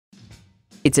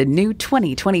It's a new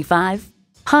 2025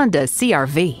 Honda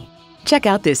CR-V. Check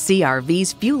out this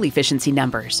CR-V's fuel efficiency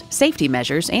numbers, safety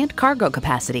measures, and cargo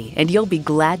capacity, and you'll be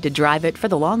glad to drive it for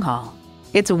the long haul.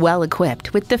 It's well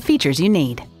equipped with the features you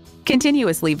need: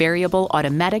 continuously variable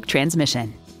automatic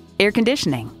transmission, air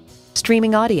conditioning,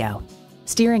 streaming audio,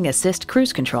 steering assist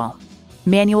cruise control,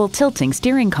 manual tilting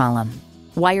steering column,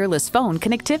 wireless phone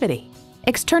connectivity,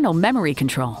 external memory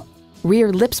control,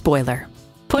 rear lip spoiler,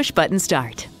 push-button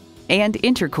start, and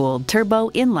intercooled turbo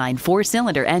inline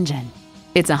 4-cylinder engine.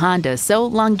 It's a Honda, so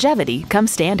longevity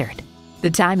comes standard. The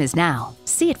time is now.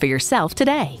 See it for yourself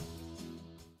today.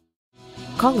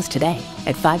 Call us today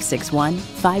at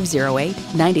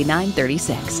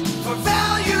 561-508-9936.